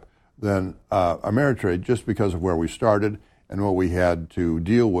market cap than Ameritrade just because of where we started and what we had to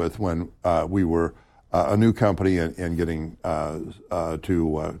deal with when we were a new company and getting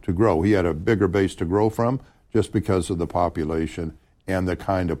to grow. He had a bigger base to grow from just because of the population and the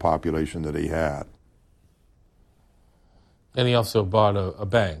kind of population that he had. And he also bought a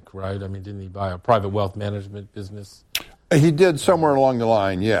bank, right? I mean, didn't he buy a private wealth management business? He did somewhere along the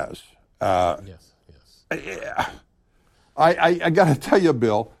line, yes. Yes. I got to tell you,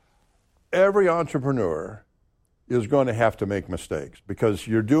 Bill, every entrepreneur is going to have to make mistakes because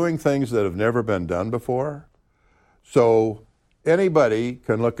you're doing things that have never been done before. So anybody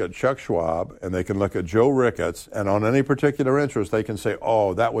can look at Chuck Schwab and they can look at Joe Ricketts, and on any particular interest, they can say,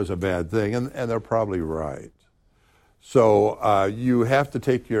 oh, that was a bad thing, and they're probably right. So you have to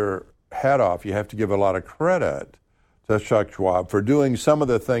take your hat off. You have to give a lot of credit to Chuck Schwab for doing some of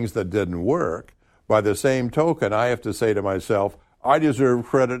the things that didn't work. By the same token, I have to say to myself, I deserve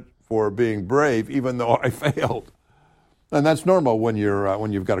credit for being brave, even though I failed. And that's normal when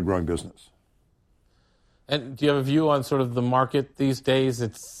you've got a growing business. And do you have a view on sort of the market these days?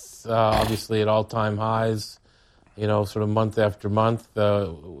 It's obviously at all-time highs. sort of month after month.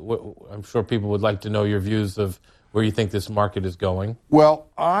 I'm sure people would like to know your views of where you think this market is going. Well,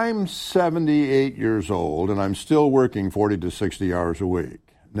 I'm 78 years old, and I'm still working 40 to 60 hours a week.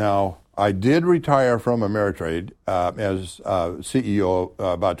 Now, I did retire from Ameritrade as CEO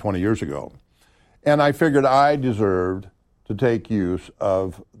about 20 years ago, and I figured I deserved to take use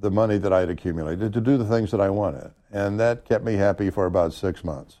of the money that I had accumulated to do the things that I wanted, and that kept me happy for about 6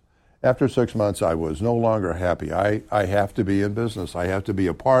 months. After 6 months, I was no longer happy. I have to be in business. I have to be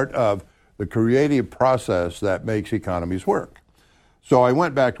a part of the creative process that makes economies work. So I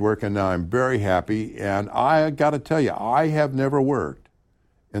went back to work, and now I'm very happy. And I got to tell you, I have never worked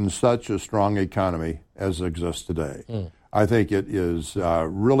in such a strong economy as exists today. I think it is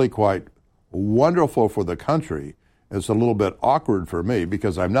really quite wonderful for the country. It's a little bit awkward for me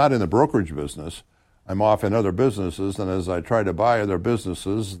because I'm not in the brokerage business. I'm off in other businesses, and as I try to buy other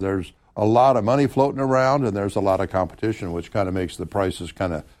businesses, there's a lot of money floating around, and there's a lot of competition, which kind of makes the prices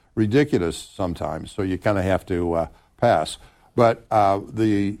kind of ridiculous sometimes, so you kind of have to pass. But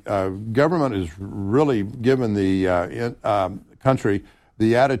the government is really given the country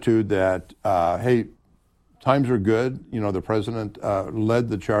the attitude that, hey, times are good. The president led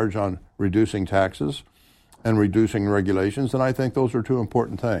the charge on reducing taxes and reducing regulations, and I think those are two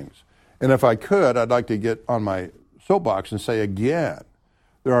important things. And if I could, I'd like to get on my soapbox and say again,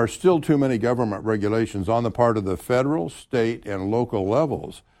 there are still too many government regulations on the part of the federal, state, and local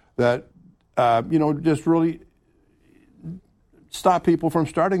levels that, just really stop people from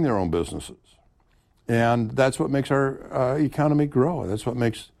starting their own businesses. And that's what makes our economy grow. That's what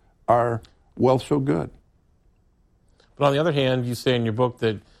makes our wealth so good. But on the other hand, you say in your book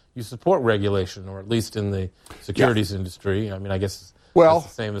that you support regulation, or at least in the securities industry. I mean, I guess it's the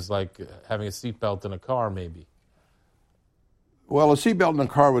same as like having a seatbelt in a car, maybe. Well, a seatbelt in a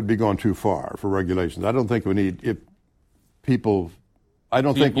car would be going too far for regulations. I don't think we need people. I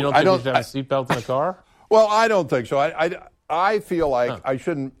don't think you don't think we should have a seatbelt in a car? Well, I don't think so. I feel like I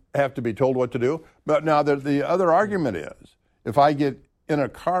shouldn't have to be told what to do. But now the other argument is, if I get in a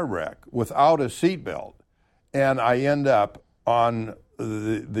car wreck without a seatbelt and I end up on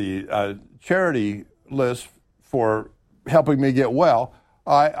the charity list for helping me get well,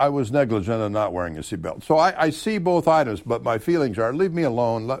 I was negligent in not wearing a seatbelt. So I see both items, but my feelings are, leave me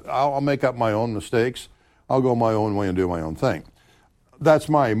alone. I'll make up my own mistakes. I'll go my own way and do my own thing. That's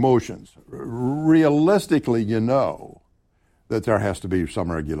my emotions. Realistically, that there has to be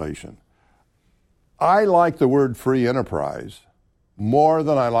some regulation. I like the word free enterprise more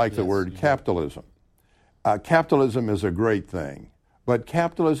than I like the word capitalism. Capitalism is a great thing, but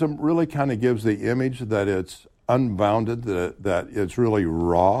capitalism really kind of gives the image that it's unbounded, that it's really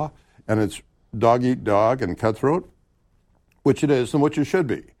raw, and it's dog eat dog and cutthroat, which it is and which it should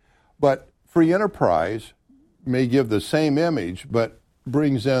be. But free enterprise may give the same image, but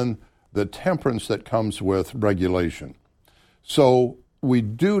brings in the temperance that comes with regulation. So we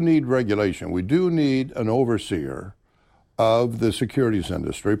do need regulation. We do need an overseer of the securities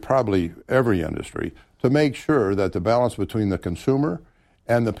industry, probably every industry, to make sure that the balance between the consumer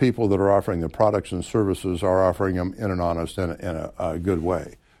and the people that are offering the products and services are offering them in an honest and in a good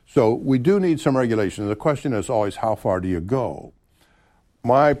way. So we do need some regulation. The question is always, how far do you go?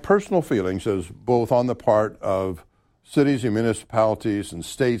 My personal feelings is both on the part of cities and municipalities and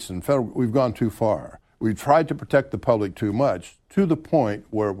states and federal, we've gone too far. We've tried to protect the public too much, to the point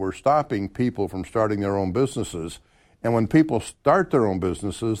where we're stopping people from starting their own businesses. And when people start their own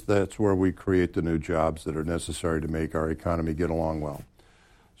businesses, that's where we create the new jobs that are necessary to make our economy get along well.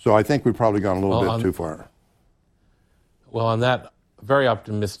 So I think we've probably gone a little bit too far. Well, on that very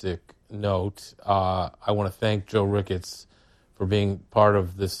optimistic note, I want to thank Joe Ricketts for being part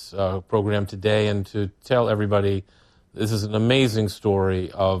of this program today, and to tell everybody this is an amazing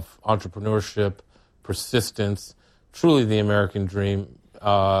story of entrepreneurship, persistence, truly the American dream,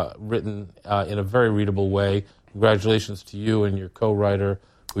 written in a very readable way. Congratulations to you and your co-writer,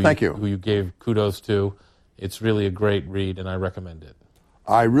 who you gave kudos to. It's really a great read, and I recommend it.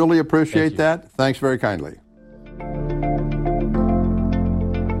 I really appreciate that. Thanks very kindly.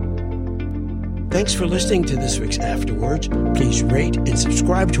 Thanks for listening to this week's Afterwards. Please rate and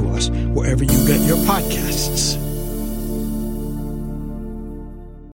subscribe to us wherever you get your podcasts.